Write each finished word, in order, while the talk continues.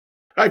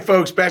Hi,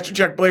 folks. Pastor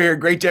Chuck Blair here.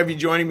 Great to have you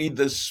joining me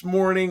this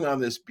morning on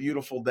this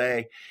beautiful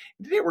day.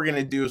 Today, what we're going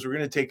to do is we're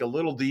going to take a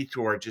little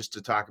detour just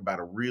to talk about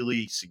a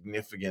really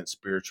significant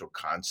spiritual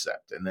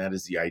concept, and that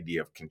is the idea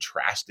of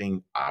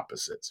contrasting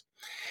opposites.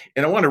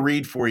 And I want to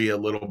read for you a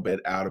little bit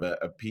out of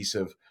a piece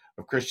of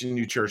Christian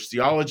New Church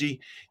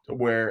theology,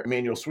 where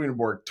Emanuel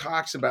Swedenborg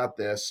talks about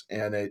this,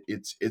 and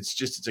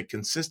it's a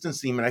consistent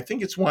theme, and I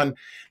think it's one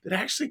that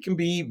actually can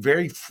be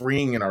very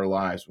freeing in our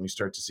lives when we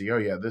start to see, oh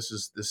yeah, this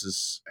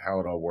is how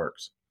it all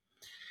works.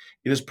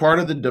 It is part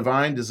of the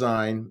divine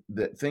design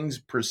that things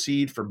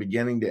proceed from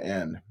beginning to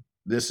end.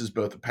 This is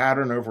both a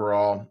pattern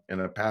overall and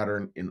a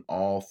pattern in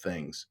all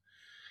things.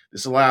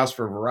 This allows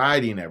for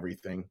variety in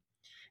everything,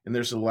 and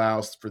this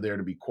allows for there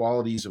to be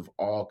qualities of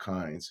all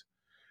kinds.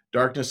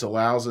 Darkness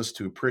allows us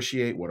to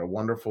appreciate what a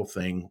wonderful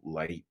thing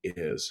light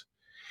is.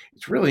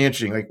 It's really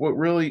interesting. Like what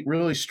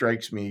really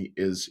strikes me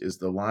is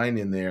the line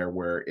in there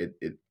where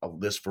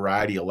this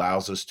variety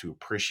allows us to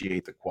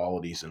appreciate the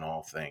qualities in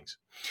all things.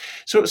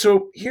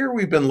 So here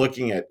we've been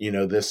looking at,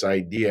 this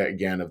idea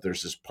again of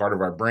there's this part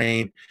of our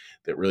brain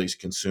that really is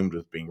consumed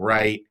with being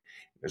right.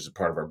 There's a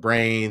part of our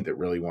brain that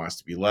really wants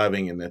to be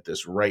loving, and that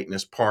this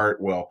rightness part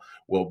will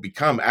can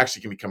become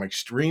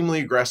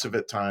extremely aggressive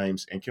at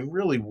times and can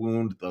really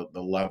wound the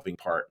loving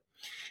part.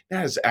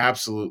 That is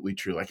absolutely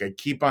true. Like I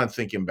keep on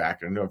thinking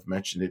back. I know I've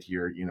mentioned it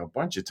here, a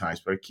bunch of times,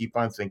 but I keep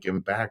on thinking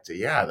back to,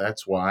 yeah,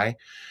 that's why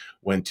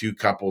when two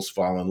couples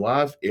fall in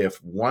love, if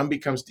one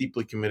becomes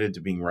deeply committed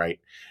to being right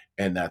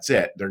and that's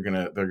it, they're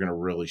gonna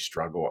really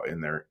struggle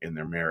in their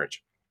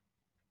marriage.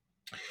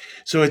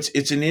 So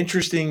it's an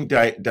interesting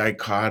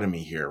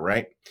dichotomy here,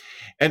 right?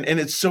 And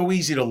it's so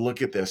easy to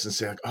look at this and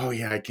say like, oh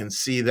yeah, I can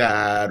see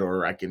that,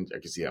 or I can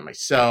see that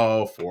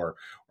myself, or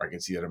I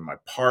can see that in my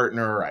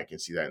partner, I can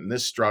see that in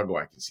this struggle,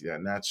 I can see that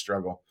in that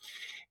struggle.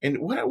 And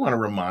what I want to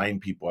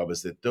remind people of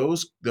is that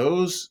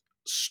those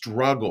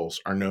struggles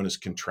are known as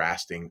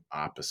contrasting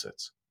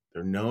opposites.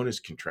 They're known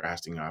as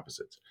contrasting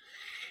opposites.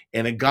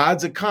 And in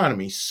God's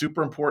economy,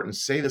 super important,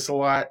 say this a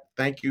lot.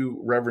 Thank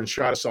you, Reverend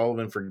Shada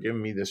Sullivan, for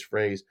giving me this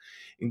phrase.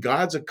 In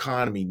God's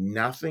economy,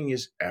 nothing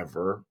is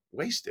ever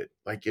wasted.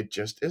 Like it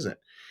just isn't.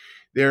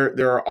 There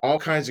are all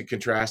kinds of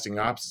contrasting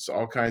opposites,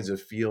 all kinds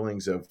of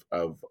feelings of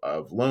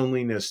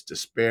loneliness,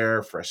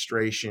 despair,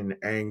 frustration,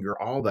 anger,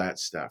 all that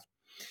stuff.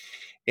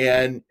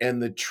 And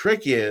the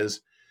trick is,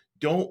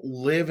 don't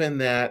live in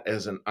that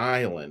as an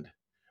island,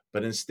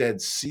 but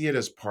instead see it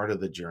as part of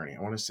the journey.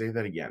 I want to say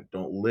that again.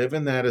 Don't live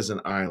in that as an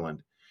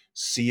island.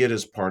 See it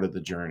as part of the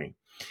journey.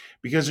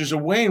 Because there's a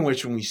way in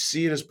which when we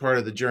see it as part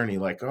of the journey,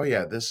 like, oh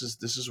yeah, this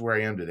is where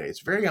I am today. It's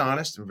very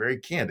honest and very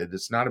candid.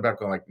 It's not about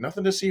going like,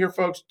 nothing to see here,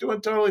 folks.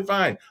 Doing totally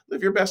fine.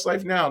 Live your best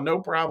life now. No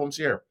problems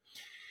here.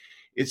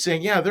 It's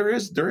saying, yeah, there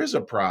is a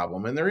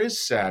problem, and there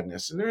is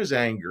sadness, and there is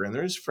anger, and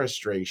there is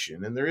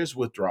frustration, and there is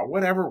withdrawal,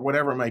 whatever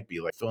it might be,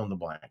 like fill in the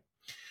blank,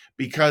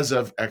 because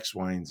of X,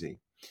 Y, and Z.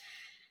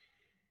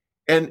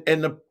 And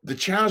the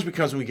challenge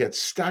becomes when we get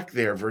stuck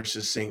there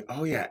versus saying,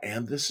 oh yeah,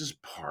 and this is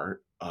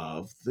part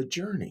of the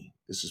journey.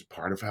 This is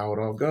part of how it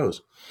all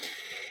goes.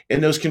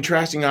 And those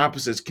contrasting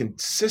opposites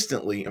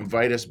consistently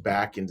invite us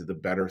back into the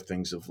better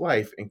things of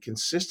life, and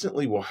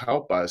consistently will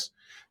help us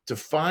to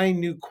find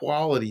new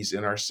qualities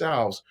in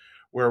ourselves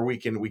where we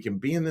can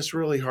be in this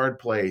really hard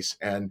place,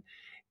 and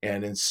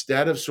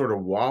instead of sort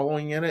of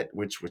wallowing in it,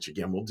 which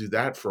again we'll do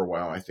that for a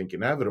while, I think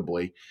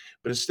inevitably,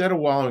 but instead of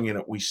wallowing in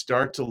it, we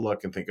start to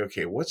look and think,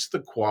 okay, what's the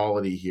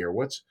quality here?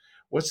 What's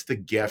the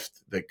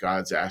gift that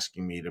God's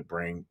asking me to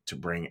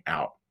bring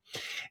out?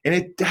 And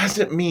it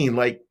doesn't mean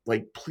like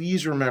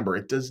please remember,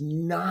 it does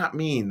not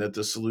mean that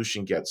the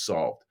solution gets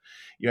solved.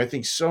 I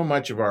think so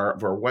much of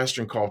our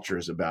Western culture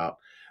is about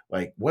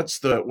like what's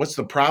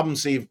the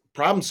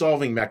problem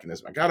solving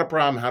mechanism. I got a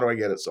problem, how do I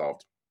get it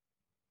solved?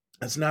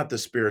 That's not the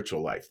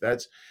spiritual life.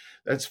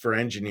 That's for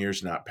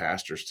engineers, not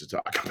pastors, to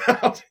talk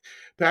about.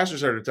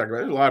 Pastors are to talk about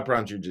there's a lot of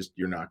problems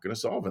you're not going to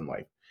solve in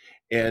life.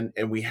 And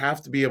we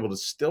have to be able to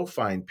still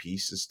find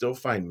peace and still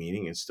find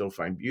meaning and still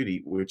find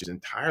beauty, which is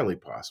entirely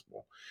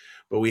possible.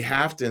 But we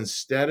have to,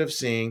 instead of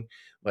seeing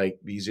like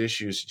these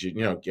issues,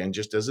 again,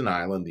 just as an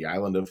island, the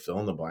island of fill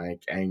in the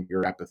blank,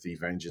 anger, apathy,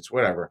 vengeance,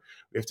 whatever,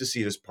 we have to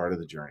see it as part of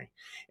the journey.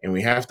 And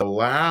we have to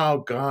allow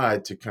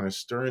God to kind of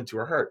stir into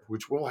our heart,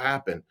 which will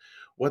happen,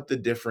 what the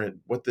different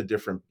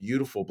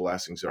beautiful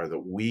blessings are that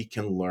we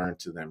can learn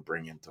to then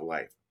bring into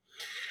life.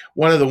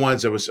 One of the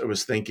ones I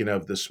was thinking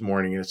of this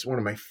morning, and it's one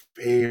of my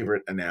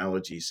favorite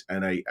analogies.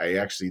 And I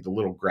actually, the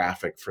little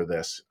graphic for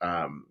this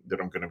that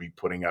I'm going to be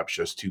putting up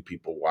shows two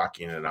people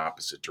walking in an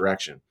opposite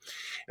direction.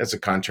 That's a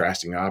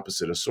contrasting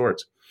opposite of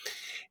sorts.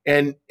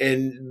 And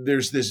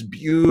there's this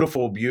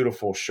beautiful,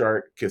 beautiful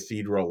Chartres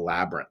Cathedral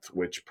labyrinth,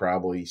 which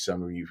probably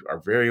some of you are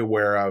very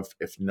aware of.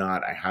 If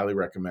not, I highly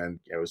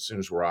recommend, as soon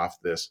as we're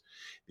off this,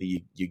 that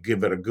you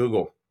give it a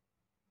Google.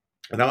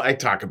 And I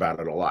talk about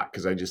it a lot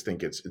because I just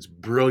think it's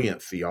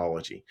brilliant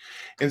theology.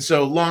 And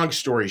so, long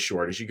story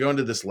short, as you go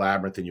into this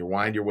labyrinth and you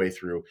wind your way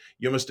through,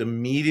 you almost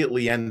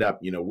immediately end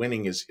up,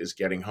 winning is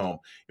getting home.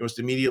 You almost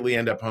immediately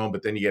end up home,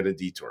 but then you get a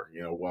detour.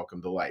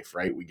 Welcome to life,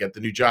 right? We get the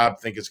new job,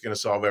 think it's going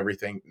to solve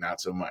everything, not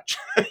so much,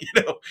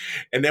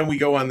 And then we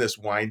go on this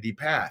windy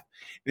path,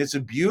 and it's a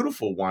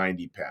beautiful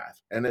windy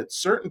path. And at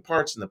certain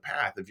parts in the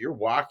path, if you're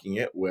walking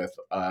it with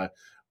a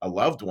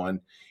loved one,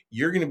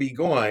 you're going to be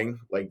going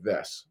like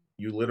this.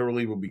 You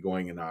literally will be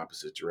going in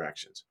opposite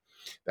directions.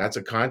 That's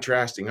a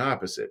contrasting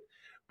opposite.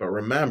 But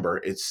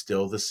remember, it's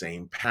still the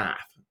same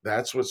path.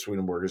 That's what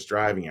Swedenborg is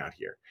driving at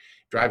here.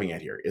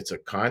 It's a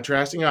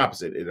contrasting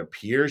opposite. It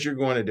appears you're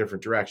going a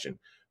different direction,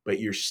 but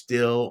you're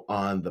still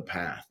on the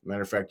path.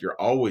 Matter of fact, you're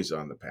always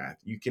on the path.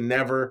 You can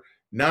never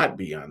not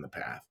be on the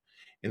path.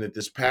 And that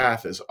this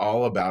path is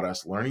all about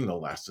us learning the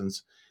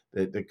lessons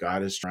that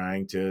God is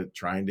trying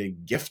to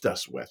gift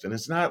us with. And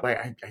it's not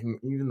like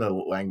even the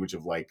language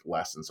of like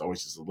lessons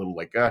always is a little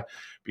like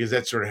because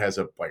that sort of has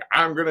a like,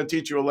 I'm gonna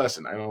teach you a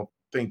lesson. I don't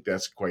think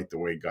that's quite the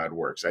way God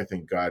works. I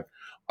think God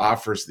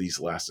offers these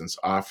lessons,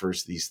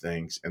 offers these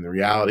things, and the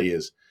reality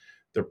is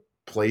the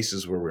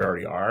places where we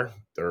already are,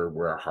 they're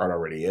where our heart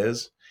already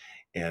is.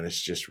 And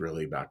it's just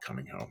really about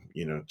coming home.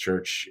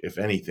 Church, if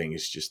anything,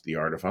 is just the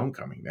art of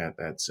homecoming.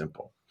 That's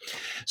simple.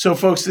 So,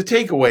 folks, the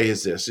takeaway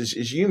is this: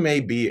 is you may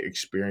be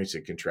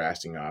experiencing a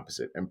contrasting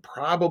opposite, and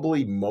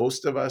probably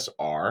most of us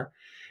are,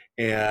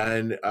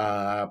 and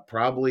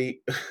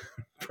probably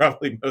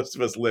probably most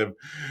of us live.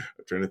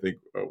 I'm trying to think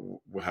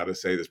how to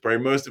say this.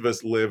 Probably most of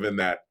us live in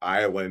that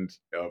island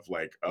of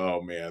like,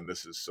 oh man,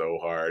 this is so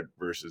hard,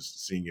 versus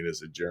seeing it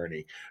as a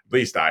journey. At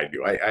least I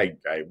do. I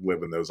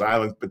live in those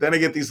islands, but then I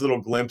get these little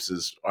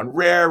glimpses on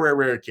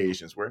rare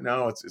occasions where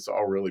no, it's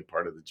all really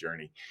part of the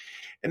journey.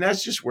 And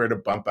that's just where to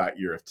bump out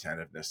your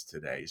attentiveness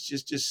today. It's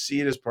just see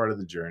it as part of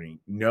the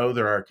journey. Know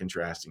there are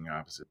contrasting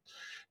opposites.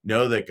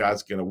 Know that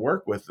God's going to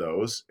work with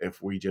those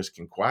if we just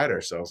can quiet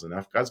ourselves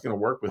enough. God's going to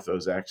work with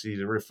those actually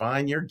to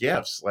refine your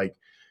gifts. Like,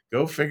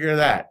 go figure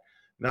that.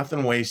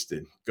 Nothing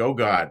wasted. Go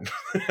God.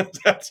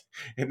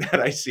 And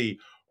that I see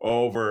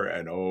over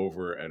and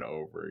over and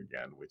over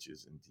again, which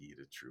is indeed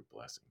a true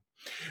blessing.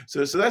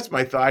 So that's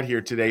my thought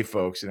here today,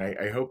 folks. And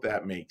I hope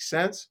that makes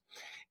sense.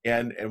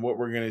 And what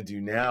we're going to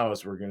do now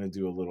is we're going to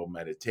do a little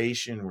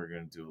meditation. We're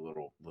going to do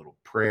a little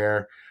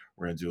prayer.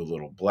 We're going to do a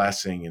little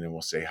blessing, and then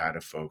we'll say hi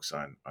to folks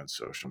on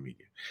social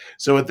media.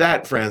 So with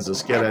that, friends,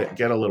 let's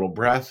get a little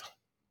breath.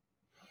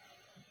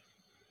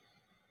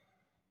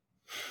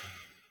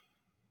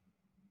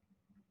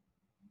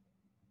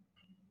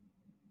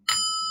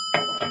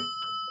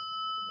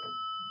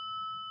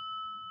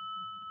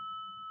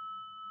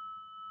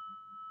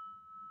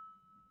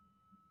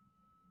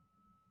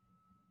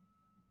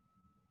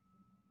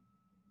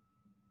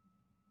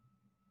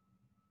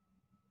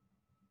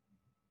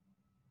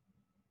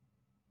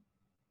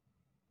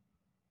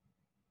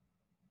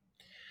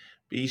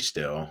 Be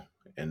still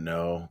and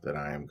know that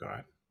I am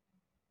God.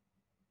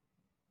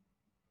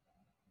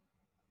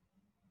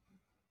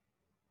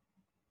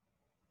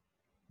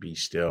 Be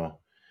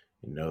still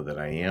and know that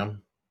I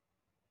am.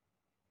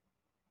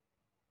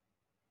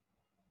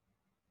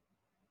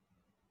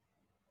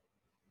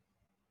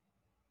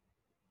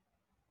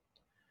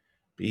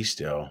 Be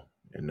still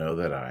and know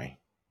that I.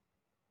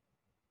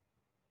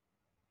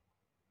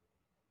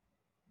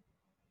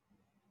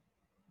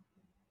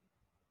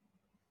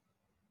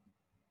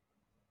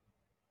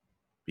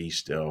 Be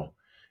still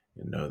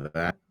and know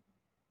that.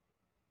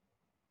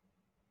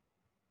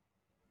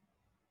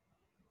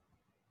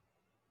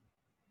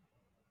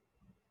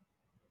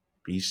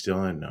 Be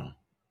still and know.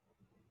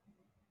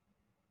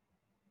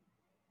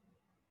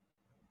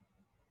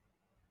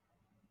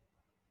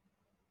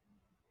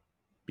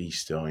 Be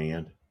still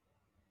and.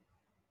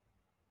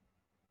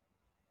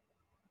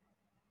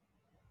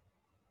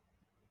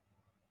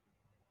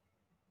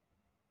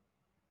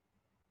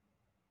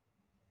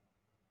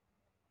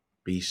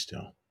 Be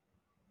still.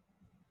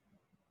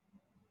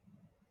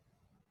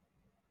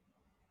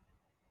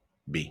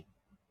 Be.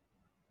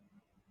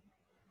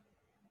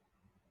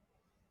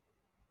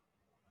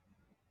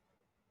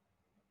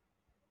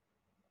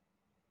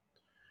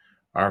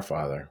 Our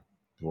Father,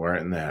 who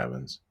art in the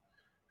heavens,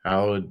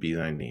 hallowed be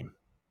thy name.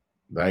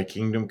 Thy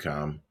kingdom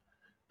come,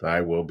 thy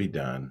will be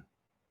done,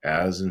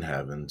 as in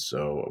heaven,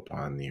 so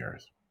upon the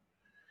earth.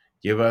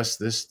 Give us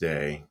this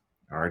day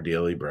our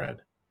daily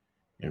bread,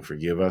 and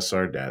forgive us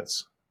our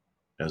debts,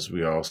 as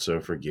we also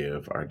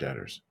forgive our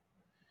debtors.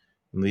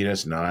 And lead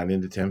us not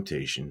into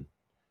temptation,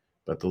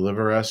 but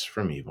deliver us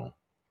from evil.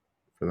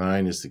 For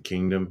thine is the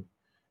kingdom,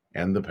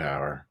 and the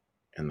power,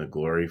 and the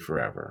glory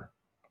forever.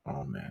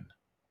 Amen.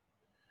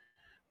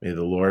 May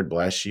the Lord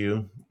bless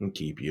you and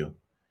keep you.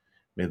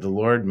 May the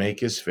Lord make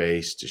his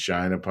face to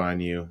shine upon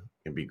you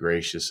and be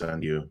gracious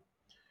unto you.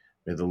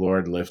 May the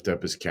Lord lift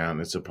up his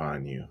countenance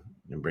upon you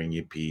and bring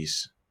you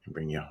peace and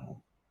bring you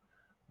home.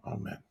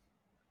 Amen.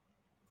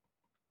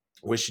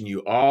 Wishing you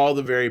all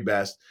the very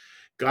best.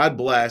 God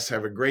bless.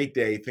 Have a great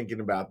day thinking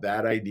about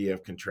that idea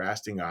of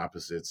contrasting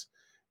opposites.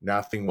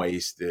 nothing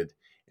wasted.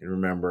 And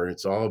remember,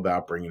 it's all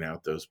about bringing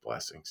out those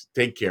blessings.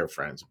 Take care,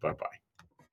 friends. Bye bye.